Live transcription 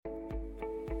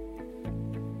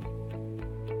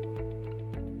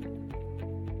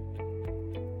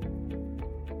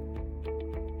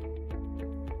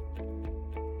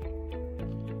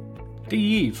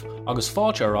Díomh agus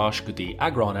fáilte arás go dtí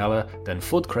agrán eile den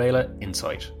fud créile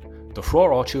Insight. The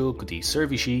chráráitiúil go dtí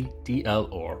Servicii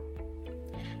DLR.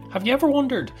 Have you ever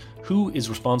wondered who is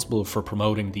responsible for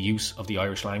promoting the use of the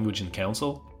Irish language in the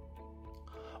council?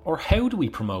 Or how do we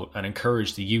promote and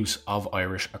encourage the use of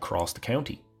Irish across the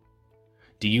county?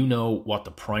 Do you know what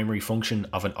the primary function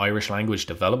of an Irish language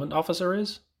development officer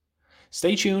is?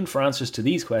 Stay tuned for answers to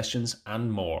these questions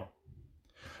and more.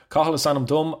 Cathal is Sanam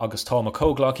Dum agus tá mo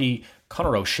cóglachaí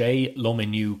Conor O'Shea lom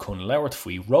inniu chun labhairt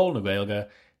faoi ról na Gaeilge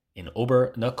in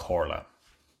obair na Comhairle.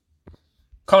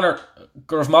 Conor,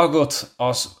 gur maith agat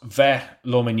as bheith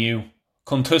lom inniu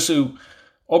chun tusa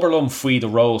obair lom faoi the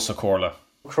ról sa Comhairle.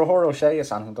 Conor O'Shea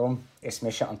is Sanam Dum is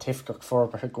mise an tifgach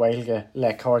forbartha Gaeilge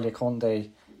le Comhairle Conde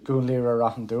gún líre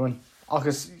rathan dúin.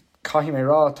 Agus caithí mé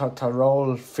rá tá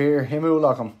ról fear himú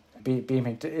agam.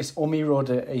 Bí is umí rud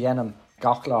a dhéanam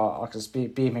gach lá agus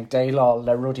bí me déilá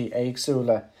le rudí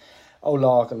éagsúla ó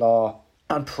lá go lá.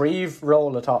 An príomh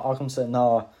ról atá agamsa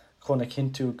ná chuna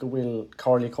cinú go bhfuil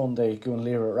Comhairle Conde gún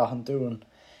líre rathan dúin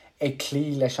ag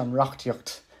clí leis an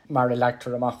reachtaíocht mar a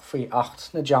leagtar amach faoi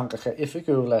 8 na deangacha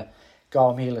oifigiúla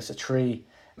 2003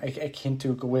 ag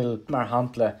cinú go bhfuil mar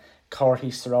hampla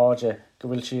cárthaí sráide go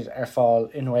bhfuil siad ar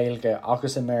fáil in Gaeilge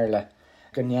agus in Méarla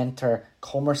go ndéantar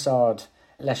cumarsáid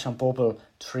leis an bobal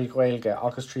trí Gaeilge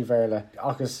agus trí Bhéarla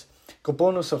agus go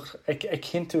bunúsach ag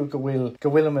cinú go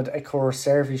bhfuilimiid ag chur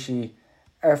Servicii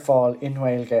ar fáil in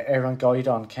Gaeilge ar an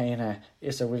gaidan céine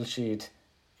is a bhfuil siad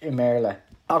in Méarla.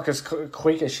 Agus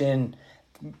chuige sin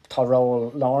tá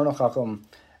ról lárnach agam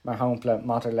mar hampla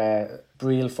maidir le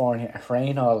bríal fáinne a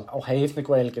chréinál ó thaobh na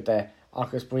Gaeilge de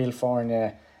agus bríal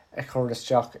fáinne a chur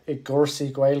isteach i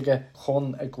gcúrsaí Gaeilge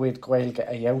chun a gcuid Gaeilge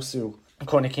a dheabhsú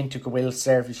chuna cinú go bhfuil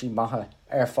Servicii maithe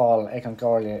ar fáil ag an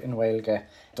Gaeilge in Gaeilge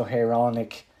do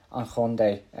Héránig an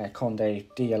Conde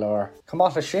DLR.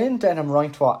 Camáta sin denam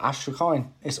roinntá astruúcháin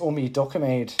is umí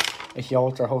documéid i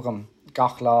cheoltar thugam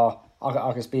gach lá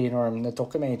agus bíonarm na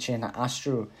documéid sin a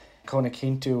astrú chuna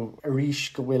cinú a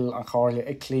ríis go bhfuil an Comhairle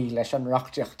ag clí leis an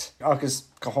reachtaíocht. Agus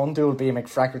go hondúil bí ag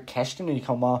freigart ceistinaí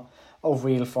chumá ó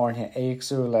bhríal fáinne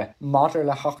éagsúla maidir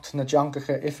le hocht na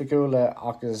deangacha oifigiúla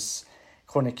agus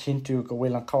chuna cinú go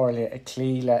bhfuil an Comhairle ag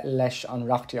clí leis an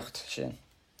reachtaíocht sin.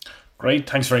 Great,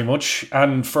 thanks very much.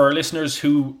 And for our listeners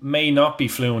who may not be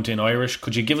fluent in Irish,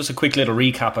 could you give us a quick little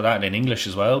recap of that in English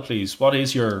as well, please? What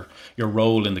is your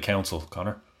role in the council,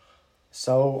 Conor?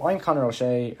 So I'm Conor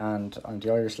O'Shea and I'm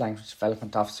the Irish Language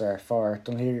Development Officer for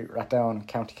Dunleary-Rathdown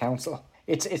County Council.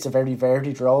 It's a very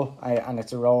varied role and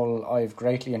it's a role I've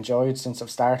greatly enjoyed since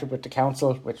I've started with the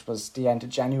council, which was the end of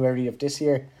January of this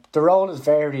year. The role is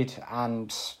varied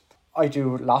and I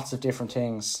do lots of different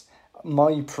things.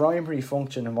 My primary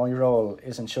function in my role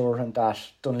is ensuring that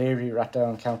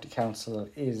Dunleary-Rathdown County Council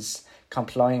is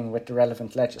complying with the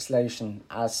relevant legislation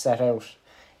as set out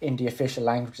in the Official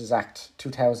Languages Act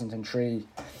 2003.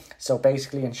 So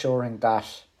basically ensuring that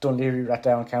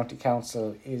Dunleary-Rathdown County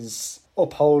Council is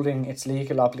upholding its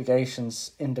legal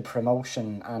obligations in the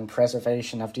promotion and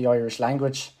preservation of the Irish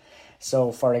language.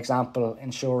 So for example,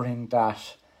 ensuring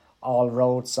that all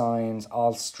road signs,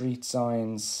 all street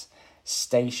signs,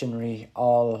 stationery,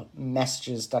 all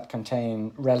messages that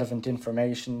contain relevant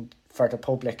information for the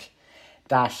public,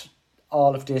 that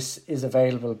all of this is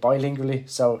available bilingually,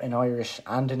 so in Irish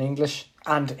and in English,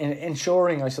 and in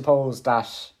ensuring, I suppose,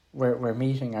 that we're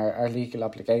meeting our legal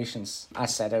obligations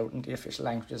as set out in the Official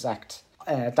Languages Act.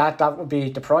 That would be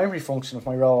the primary function of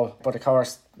my role, but of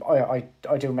course I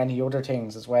do many other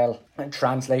things as well. And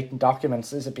translating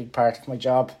documents is a big part of my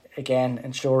job. Again,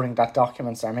 ensuring that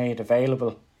documents are made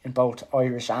available in both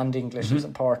Irish and English is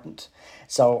important.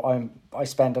 So I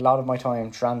spend a lot of my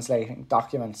time translating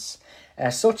documents,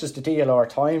 such as the DLR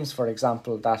Times, for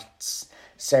example, that's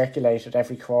circulated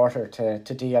every quarter to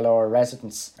DLR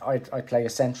residents. I play a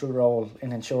central role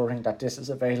in ensuring that this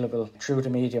is available through the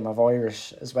medium of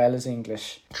Irish as well as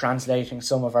English, translating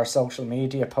some of our social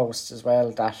media posts as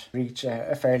well that reach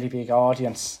a fairly big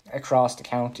audience across the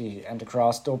county and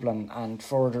across Dublin and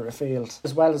further afield.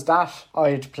 As well as that,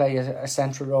 I'd play a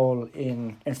central role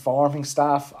in informing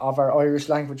staff of our Irish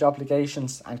language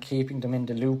obligations and keeping them in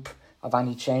the loop of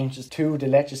any changes to the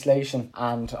legislation,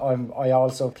 and I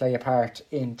also play a part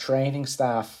in training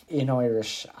staff in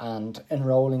Irish and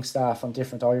enrolling staff on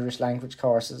different Irish language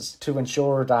courses to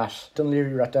ensure that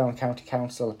Dunleary-Rathdown County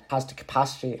Council has the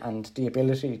capacity and the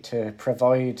ability to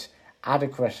provide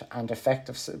adequate and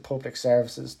effective public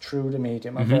services through the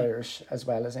medium of Irish as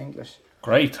well as English.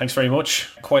 Great, thanks very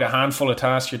much. Quite a handful of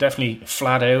tasks. You're definitely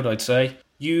flat out, I'd say.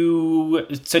 You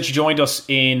said you joined us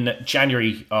in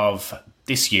January of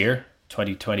this year.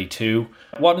 2022.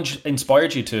 What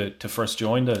inspired you to first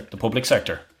join the public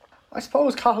sector? I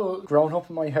suppose, Cathal, growing up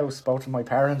in my house, both of my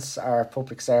parents are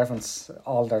public servants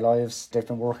all their lives. They've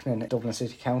been working in Dublin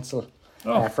City Council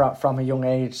from a young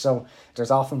age. So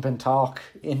there's often been talk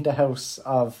in the house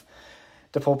of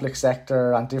the public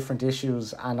sector and different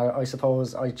issues. And I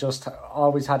suppose I just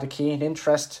always had a keen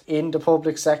interest in the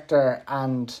public sector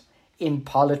and in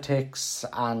politics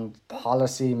and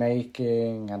policy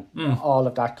making and all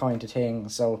of that kind of thing.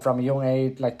 So from a young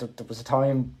age, like there was a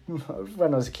time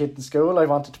when I was a kid in school, I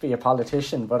wanted to be a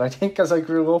politician. But I think as I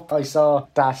grew up, I saw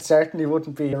that certainly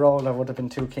wouldn't be a role I would have been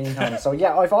too keen on. So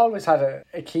yeah, I've always had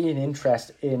a keen interest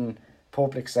in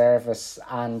public service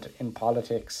and in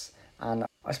politics. And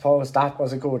I suppose that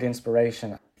was a good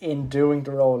inspiration. In doing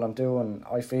the role I'm doing,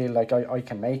 I feel like I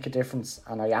can make a difference,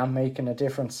 and I am making a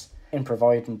difference in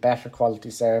providing better quality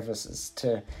services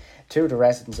to the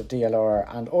residents of DLR.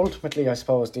 And ultimately, I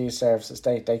suppose these services,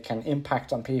 they can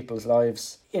impact on people's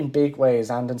lives in big ways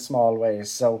and in small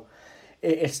ways. So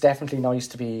it's definitely nice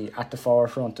to be at the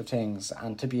forefront of things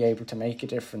and to be able to make a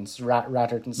difference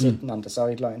rather than sitting on the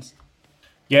sidelines.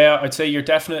 Yeah, I'd say you're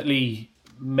definitely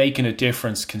making a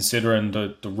difference considering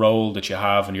the role that you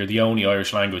have, and you're the only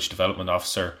Irish language development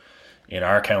officer in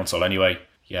our council anyway.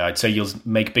 Yeah, I'd say you'll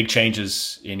make big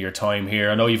changes in your time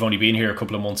here. I know you've only been here a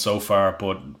couple of months so far,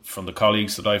 but from the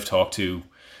colleagues that I've talked to,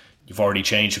 you've already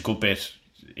changed a good bit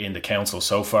in the council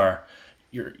so far.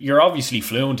 You're obviously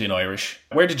fluent in Irish.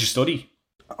 Where did you study?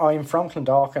 I'm from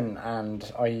Clondalkin, and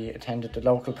I attended the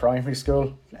local primary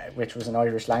school, which was an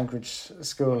Irish language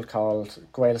school called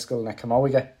Gael School na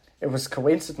Camoiga. It was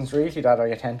coincidence really that I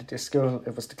attended this school.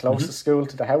 It was the closest school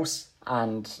to the house,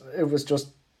 and it was just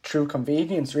through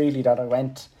convenience really that I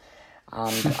went.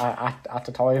 And at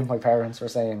the time my parents were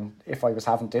saying if I was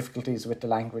having difficulties with the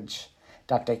language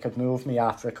that they could move me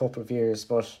after a couple of years.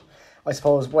 But I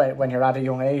suppose when you're at a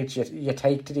young age, you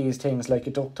take to these things like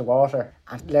a duck to water,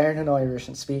 and learning Irish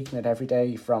and speaking it every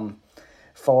day from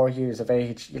 4 years of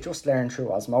age, you just learn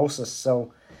through osmosis.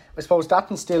 So I suppose that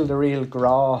instilled a real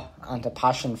graw and a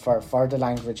passion for the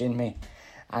language in me.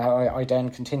 And I then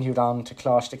continued on to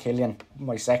Cláiste Cillian,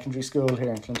 my secondary school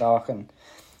here in Clondalkin,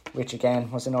 which again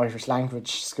was an Irish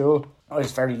language school. I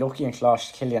was very lucky in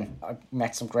Cláiste Cillian. I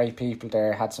met some great people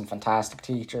there, had some fantastic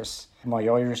teachers. My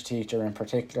Irish teacher in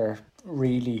particular,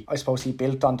 really, I suppose he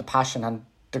built on the passion and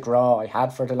the graw I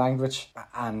had for the language.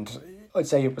 And I'd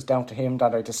say it was down to him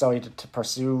that I decided to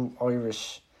pursue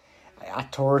Irish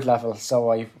at third level.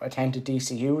 So I attended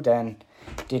DCU then,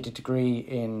 did a degree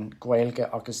in Gaeilge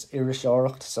agus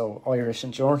Irisheoireacht, so Irish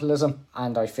and journalism,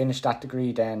 and I finished that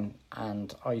degree then,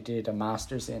 and I did a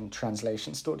master's in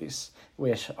translation studies,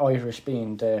 with Irish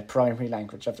being the primary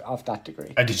language of that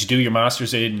degree. And did you do your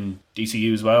master's in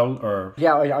DCU as well, or?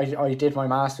 Yeah, I did my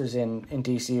master's in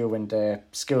DCU in the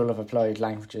School of Applied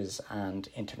Languages and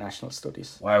International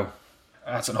Studies. Wow.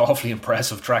 That's an awfully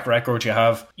impressive track record you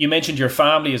have. You mentioned your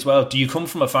family as well. Do you come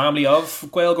from a family of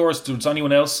Gaeilgeoirs? Was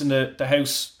anyone else in the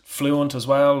house fluent as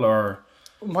well, or?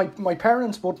 My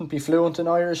parents wouldn't be fluent in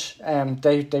Irish.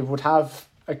 They would have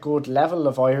a good level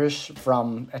of Irish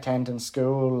from attending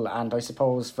school, and I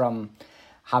suppose from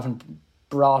having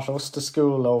brought us to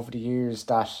school over the years,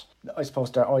 that I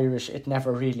suppose their Irish, it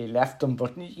never really left them.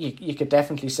 But you could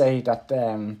definitely say that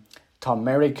Tom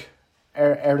Merrig,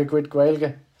 Erigwid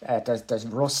Gaeilge, there's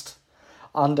rust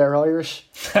on their Irish.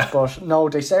 But no,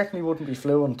 they certainly wouldn't be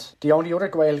fluent. The only other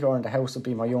Gaeilgeoir in the house would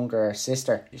be my younger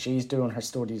sister. She's doing her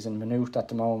studies in Maynooth at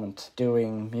the moment,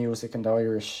 doing music and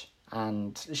Irish,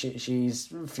 and she's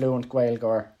fluent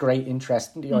Gaeilgeoir, great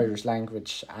interest in the Irish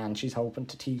language, and she's hoping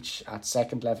to teach at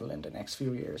second level in the next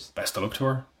few years. Best of luck to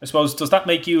her. I suppose, does that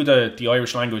make you the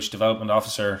Irish Language Development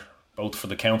Officer both for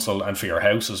the council and for your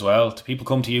house as well? Do people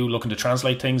come to you looking to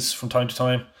translate things from time to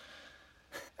time?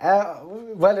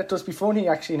 Well, it does be funny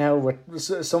actually now with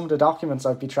some of the documents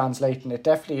I'd be translating. It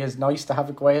definitely is nice to have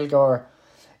a Gaeilgeoir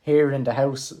here in the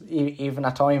house, even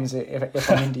at times if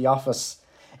I'm in the office.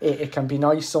 It can be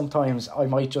nice sometimes. I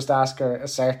might just ask her a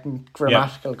certain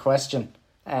grammatical question.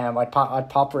 I'd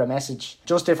pop her a message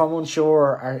just if I'm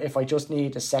unsure, or if I just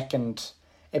need a second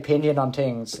opinion on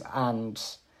things. And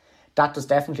that does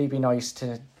definitely be nice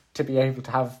to be able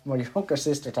to have my younger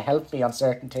sister to help me on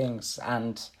certain things.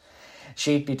 And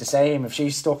she'd be the same if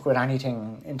she's stuck with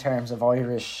anything in terms of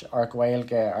Irish or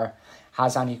Gaeilge, or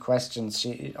has any questions.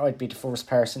 I'd be the first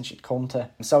person she'd come to.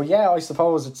 So yeah, I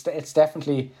suppose it's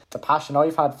definitely the passion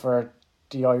I've had for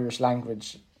the Irish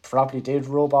language probably did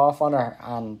rub off on her,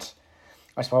 and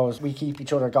I suppose we keep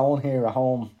each other going here at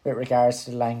home with regards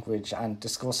to the language and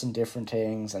discussing different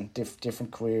things and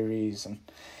different queries, and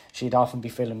she'd often be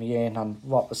filling me in on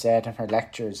what was said in her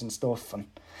lectures and stuff. And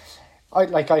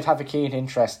I'd have a keen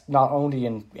interest not only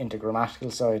in the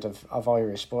grammatical side of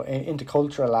Irish, but in the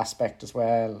cultural aspect as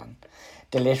well, and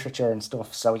the literature and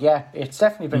stuff. So yeah, it's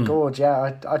definitely been good.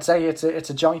 Yeah, I'd say it's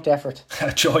a joint effort.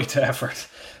 A joint effort.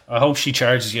 I hope she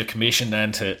charges you a commission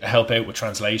then to help out with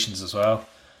translations as well.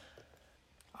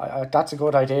 That's a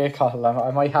good idea, Cathal.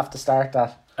 I might have to start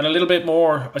that. And a little bit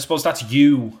more, I suppose that's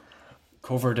you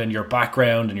covered in your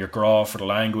background and your graph for the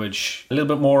language. A little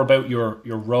bit more about your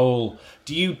role.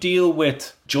 Do you deal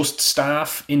with just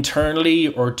staff internally,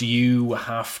 or do you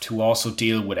have to also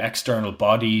deal with external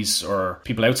bodies or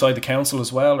people outside the council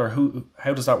as well, or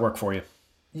how does that work for you?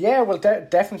 Yeah, well,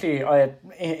 definitely.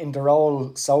 In the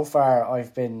role so far,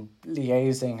 I've been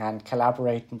liaising and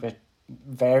collaborating with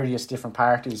various different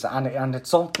parties, and it's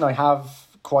something I have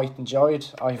quite enjoyed.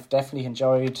 I've definitely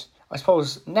enjoyed, I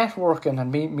suppose, networking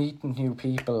and meeting new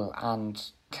people and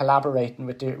collaborating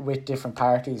with different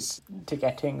parties to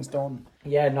get things done.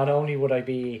 Yeah, not only would I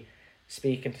be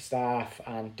speaking to staff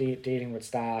and dealing with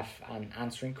staff and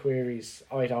answering queries,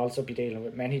 I'd also be dealing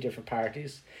with many different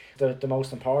parties. The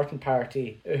most important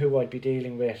party who I'd be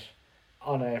dealing with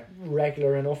on a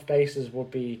regular enough basis would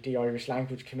be the Irish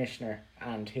Language Commissioner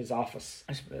and his office.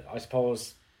 I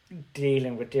suppose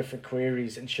dealing with different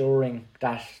queries, ensuring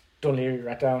that Dún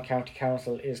Laoghaire-Rathdown County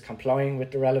Council is complying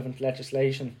with the relevant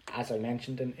legislation, as I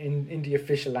mentioned, in the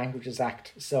Official Languages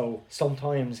Act. So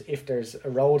sometimes if there's a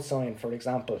road sign, for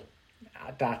example,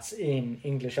 that's in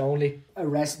English only, a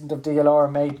resident of DLR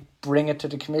may bring it to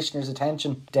the Commissioner's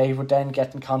attention. They would then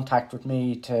get in contact with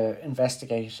me to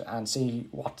investigate and see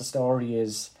what the story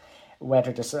is,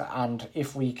 whether this, and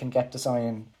if we can get the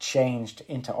sign changed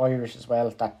into Irish as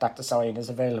well, that the sign is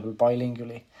available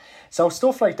bilingually. So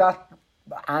stuff like that.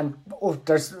 And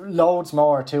there's loads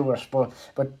more to it, but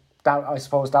that, I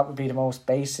suppose, that would be the most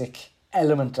basic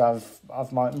element of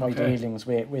my dealings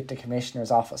with the Commissioner's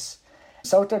office.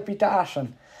 So there'd be that,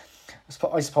 and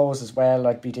I suppose as well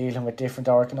I'd be dealing with different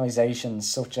organisations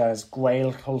such as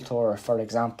Gael Culture, for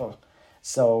example.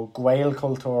 So Gael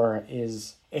Culture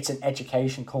it's an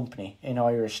education company in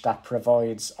Irish that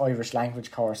provides Irish language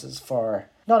courses for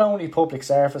not only public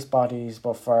service bodies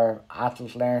but for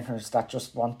adult learners that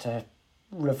just want to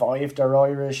revive their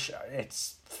Irish.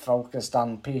 It's focused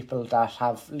on people that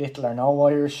have little or no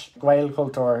Irish. Gael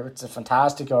Culture, it's a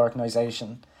fantastic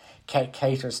organisation,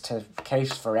 caters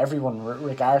for everyone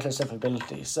regardless of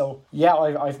ability. So yeah,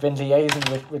 I've been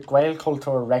liaising with Gael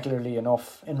Culture regularly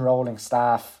enough, enrolling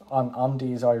staff on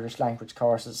these Irish language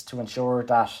courses to ensure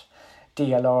that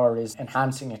DLR is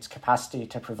enhancing its capacity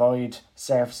to provide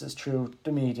services through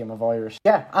the medium of Irish.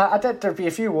 Yeah, there'd be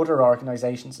a few other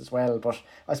organisations as well, but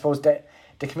I suppose the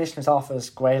Commissioner's Office,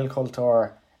 Gael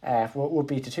Culture, would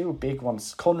be the two big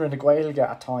ones. Conradh na Gaeilge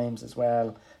at times as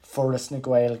well, Forras na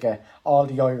Gaeilge, all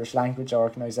the Irish language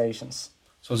organisations.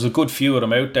 So there's a good few of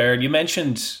them out there. You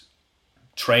mentioned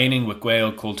training with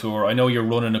Gael Culture. I know you're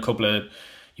running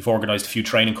you've organised a few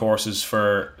training courses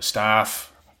for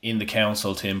staff in the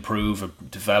council to improve or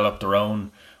develop their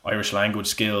own Irish language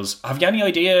skills. Have you any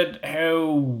idea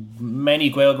how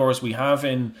many Gaeilgeoirs we have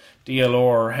in DLR,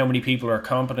 or how many people are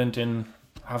competent in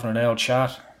having an old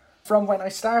chat? From when I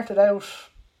started out,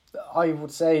 I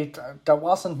would say there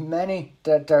wasn't many.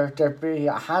 There'd be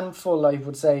a handful, I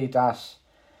would say, that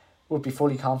would be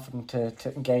fully confident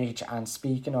to engage and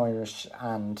speak in Irish.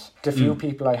 And the few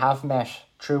people I have met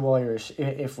through Irish,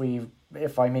 if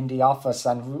I'm in the office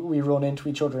and we run into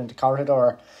each other in the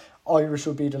corridor, Irish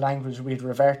would be the language we'd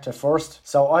revert to first.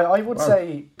 So I would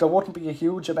say there wouldn't be a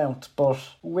huge amount, but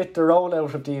with the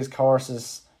rollout of these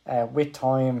courses, with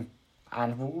time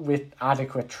and with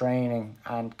adequate training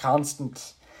and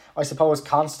constant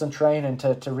training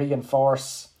to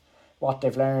reinforce what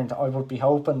they've learned, I would be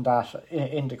hoping that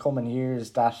in the coming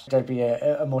years that there'll be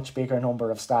a much bigger number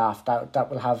of staff that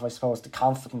will have, I suppose, the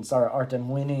confidence or the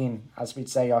winning, as we'd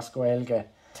say, os Gaeilge,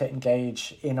 to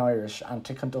engage in Irish and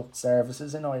to conduct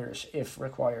services in Irish if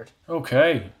required.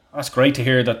 Okay, that's great to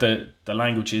hear that the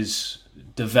language is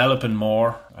developing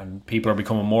more and people are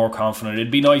becoming more confident.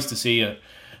 It'd be nice to see a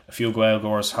few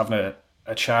Gaeilgeoirs having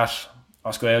a chat,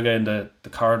 os Gaeilge, in the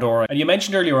corridor. And you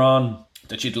mentioned earlier on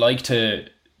that you'd like to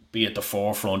be at the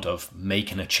forefront of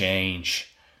making a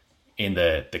change in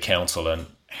the council and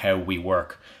how we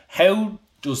work. How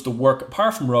does the work,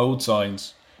 apart from road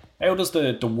signs, how does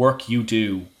the work you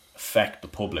do affect the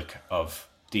public of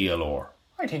DLR?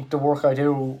 I think the work I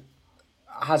do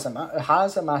has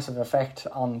a massive effect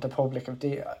on the public of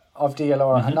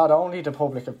DLR, and not only the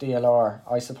public of DLR.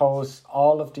 I suppose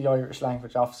all of the Irish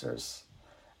language officers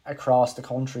across the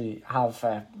country have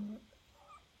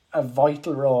a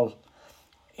vital role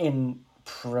in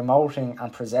promoting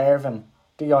and preserving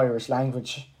the Irish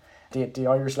language. The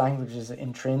Irish language is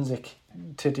intrinsic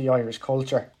to the Irish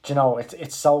culture. Do you know,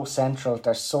 it's so central.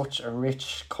 There's such a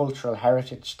rich cultural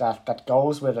heritage that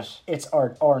goes with it. It's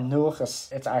our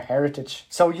nuachas, it's our heritage.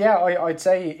 So yeah, I'd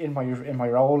say in my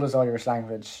role as Irish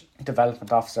Language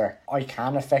Development Officer, I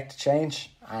can affect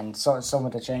change, and so some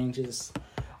of the changes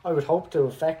I would hope to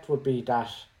affect would be that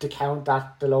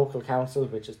the local council,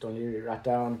 which is Dún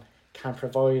Laoghaire-Rathdown, can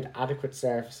provide adequate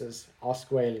services os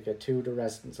Gaeilge to the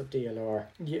residents of DLR.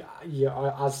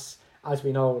 As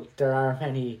we know, there are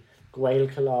many Gael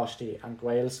Colosty and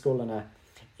Gael Scullina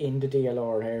in the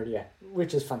DLR area,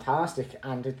 which is fantastic,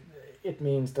 and it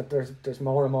means that there's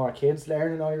more and more kids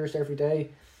learning Irish every day.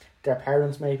 Their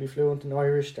parents may be fluent in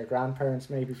Irish, their grandparents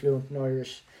may be fluent in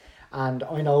Irish, and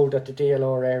I know that the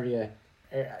DLR area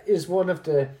is one of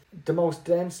the most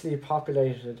densely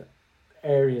populated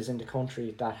areas in the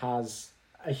country that has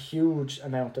a huge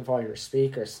amount of Irish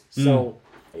speakers. So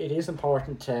it is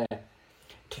important to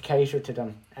cater to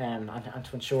them, and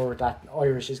to ensure that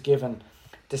Irish is given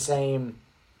the same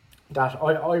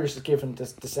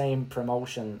the same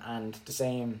promotion and the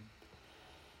same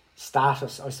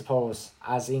status, I suppose,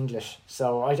 as English.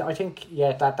 So I think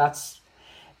that's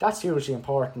hugely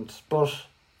important. But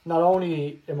not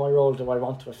only in my role do I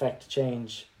want to affect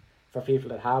change for people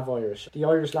that have Irish, the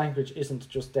Irish language isn't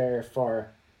just there for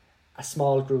a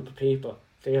small group of people.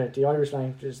 The Irish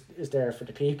language is there for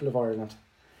the people of Ireland,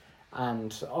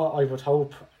 and I would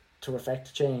hope to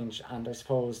affect change, and I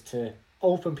suppose to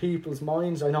open people's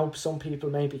minds. I know some people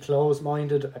may be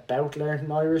closed-minded about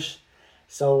learning Irish,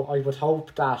 so I would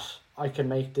hope that I can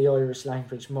make the Irish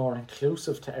language more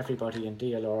inclusive to everybody in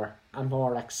DLR and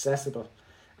more accessible,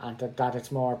 and that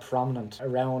it's more prominent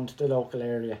around the local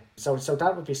area. So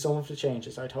that would be some of the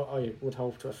changes I would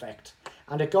hope to affect.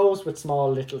 And it goes with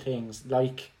small little things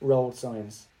like road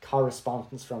signs,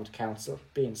 correspondence from the council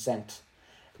being sent,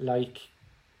 like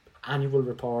annual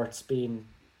reports being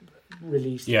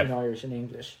released in Irish and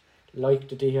English, like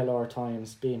the DLR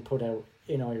Times being put out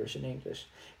in Irish and English.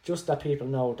 Just that people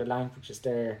know the language is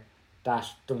there,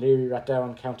 that Dún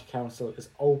Laoghaire-Rathdown County Council is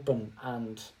open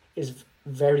and is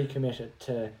very committed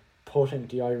to putting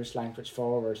the Irish language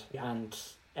forward and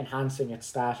enhancing its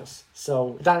status.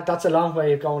 So that's a long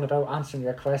way of going about answering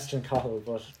your question, Cathal,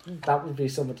 but that would be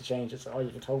some of the changes I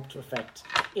would hope to affect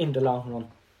in the long run.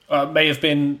 It may have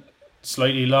been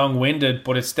slightly long-winded,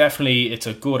 but it's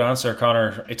a good answer,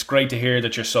 Conor. It's great to hear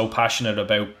that you're so passionate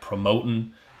about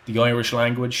promoting the Irish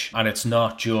language, and it's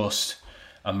not just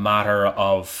a matter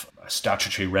of a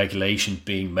statutory regulation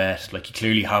being met. Like, you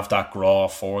clearly have that graw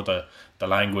for the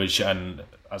language, and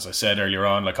as I said earlier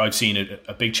on, like, I've seen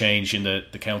a big change in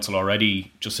the council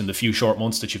already just in the few short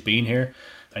months that you've been here,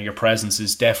 and your presence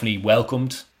is definitely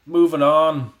welcomed. Moving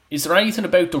on, is there anything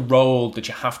about the role that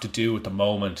you have to do at the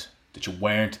moment that you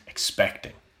weren't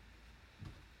expecting?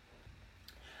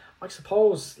 I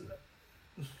suppose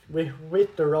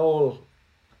with the role,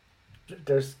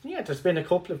 there's been a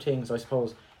couple of things, I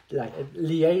suppose, like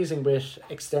liaising with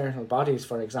external bodies,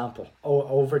 for example,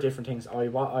 over different things.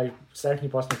 I certainly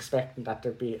wasn't expecting that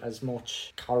there'd be as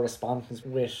much correspondence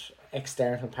with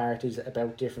external parties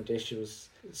about different issues,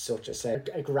 such as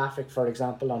a graphic, for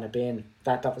example, on a bin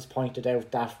that was pointed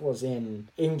out that was in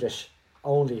English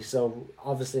only. So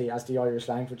obviously, as the Irish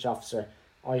Language Officer,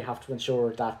 I have to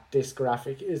ensure that this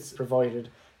graphic is provided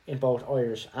in both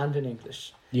Irish and in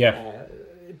English.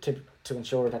 To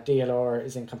ensure that DLR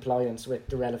is in compliance with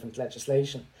the relevant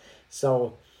legislation.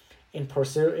 So in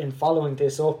following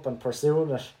this up and pursuing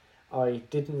it, I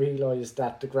didn't realise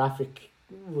that the graphic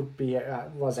would be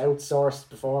was outsourced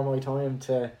before my time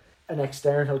to an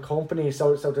external company.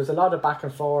 So there's a lot of back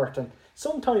and forth, and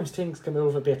sometimes things can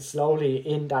move a bit slowly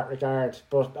in that regard,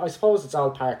 but I suppose it's all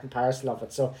part and parcel of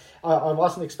it. So I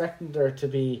wasn't expecting there to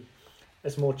be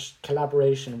as much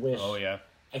collaboration with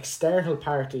external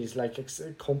parties, like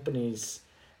companies,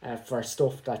 for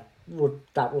stuff that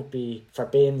would be for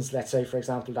bins. Let's say, for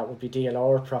example, that would be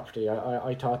DLR property.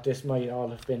 I thought this might all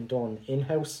have been done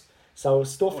in-house. So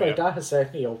stuff like that has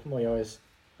certainly opened my eyes.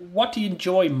 What do you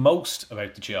enjoy most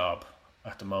about the job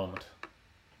at the moment?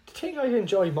 The thing I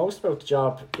enjoy most about the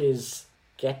job is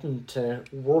getting to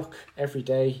work every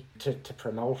day to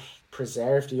promote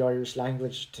preserve the Irish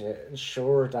language, to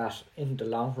ensure that in the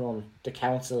long run the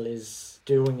council is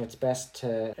doing its best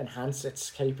to enhance its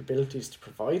capabilities to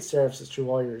provide services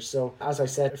through Irish. So as I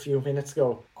said a few minutes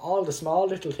ago, all the small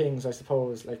little things, I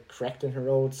suppose, like correcting a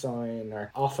road sign, or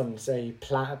often say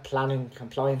planning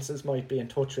compliances might be in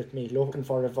touch with me looking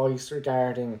for advice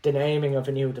regarding the naming of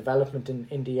a new development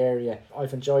in the area.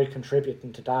 I've enjoyed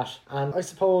contributing to that. And I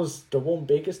suppose the one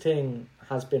biggest thing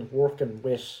has been working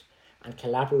with and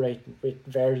collaborating with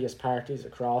various parties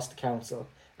across the council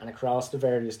and across the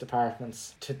various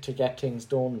departments to get things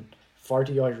done for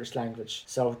the Irish language.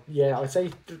 So yeah, I'd say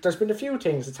there's been a few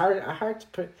things. It's hard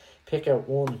to pick out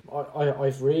one.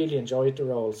 I've really enjoyed the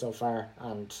role so far,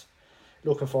 and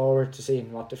looking forward to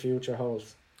seeing what the future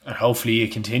holds. And hopefully you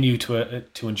continue to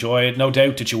enjoy it. No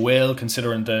doubt that you will,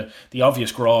 considering the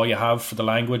obvious grow you have for the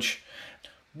language.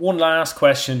 One last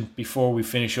question before we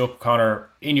finish up, Conor.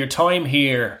 In your time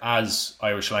here as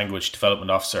Irish Language Development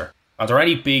Officer, are there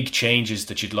any big changes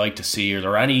that you'd like to see? Are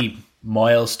there any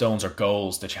milestones or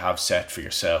goals that you have set for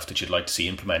yourself that you'd like to see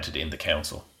implemented in the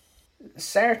council?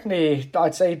 Certainly,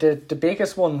 I'd say the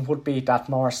biggest one would be that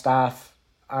more staff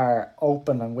are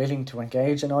open and willing to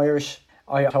engage in Irish.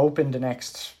 I hope in the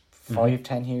next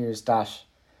 5-10 years that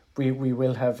we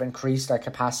will have increased our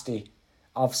capacity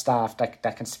of staff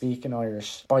that can speak in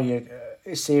Irish by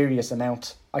a serious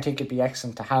amount. I think it'd be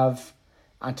excellent to have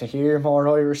and to hear more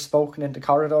Irish spoken in the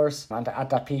corridors, and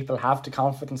that people have the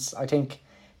confidence. I think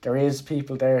there is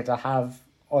people there that have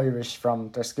Irish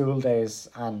from their school days,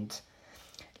 and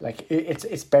like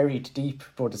it's buried deep,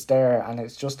 but it's there, and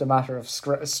it's just a matter of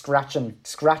scratching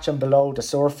below the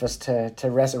surface to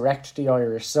resurrect the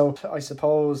Irish. So I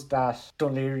suppose that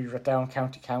Dún Laoghaire-Rathdown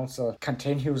County Council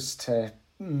continues to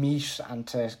meet and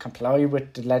to comply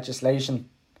with the legislation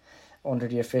under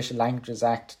the Official Languages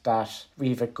Act, that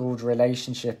we've a good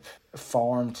relationship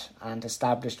formed and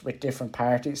established with different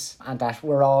parties, and that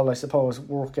we're all, I suppose,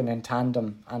 working in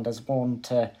tandem and as one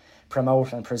to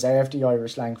promote and preserve the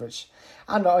Irish language.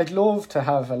 And I'd love to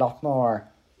have a lot more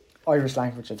Irish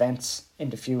language events in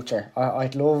the future.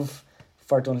 I'd love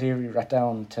for Dún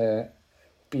Laoghaire-Rathdown to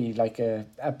be like a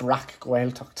Brac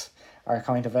Gaeltacht, or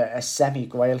kind of a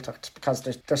semi-Gaeltacht, because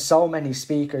there's so many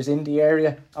speakers in the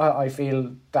area. I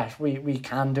feel that we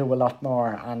can do a lot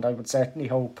more, and I would certainly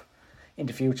hope in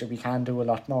the future we can do a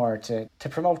lot more to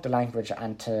promote the language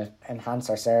and to enhance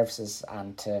our services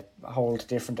and to hold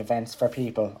different events for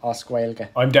people, us Gaeilge.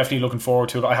 I'm definitely looking forward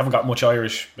to it. I haven't got much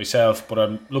Irish myself, but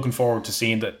I'm looking forward to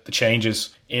seeing the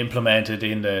changes implemented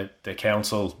in the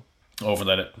council over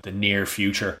the near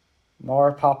future.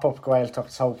 More pop-up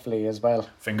Gaeltachts hopefully as well.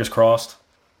 Fingers crossed.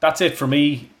 That's it for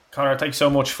me. Conor, thanks so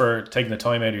much for taking the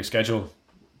time out of your schedule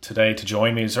today to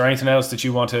join me. Is there anything else that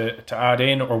you want to add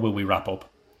in, or will we wrap up?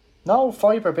 No,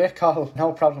 fibre bit, Cathal.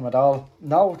 No problem at all.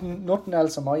 No, nothing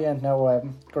else on my end now.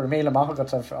 Gur míle maith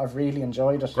agat, I've really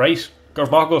enjoyed it. Great. Gur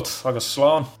maith agat agus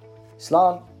slán.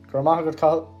 Slán. Gur maith agat,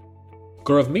 Cathal.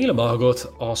 Gur míle maith agat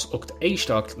os ucht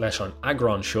éisteacht leis an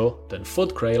agrán seo den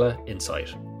Fud Craile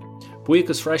Insight.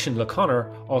 Buíochas freisin le Conor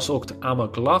os ucht ama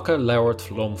ghlacha leabhart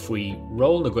lom faoi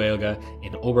ról na Gaeilge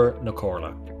in Obair na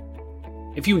Comhairle.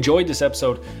 If you enjoyed this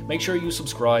episode, make sure you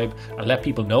subscribe and let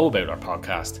people know about our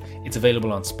podcast. It's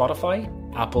available on Spotify,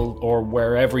 Apple, or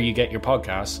wherever you get your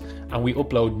podcasts, and we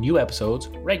upload new episodes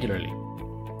regularly.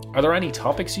 Are there any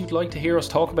topics you'd like to hear us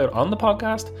talk about on the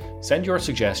podcast? Send your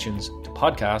suggestions to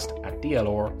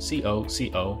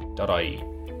podcast@dlrcoco.ie.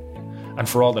 And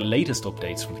for all the latest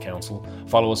updates from the Council,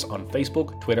 follow us on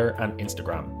Facebook, Twitter and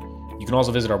Instagram. You can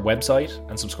also visit our website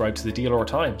and subscribe to the DLR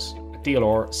Times at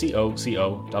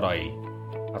dlrcoco.ie.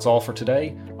 That's all for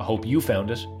today. I hope you found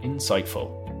it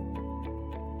insightful.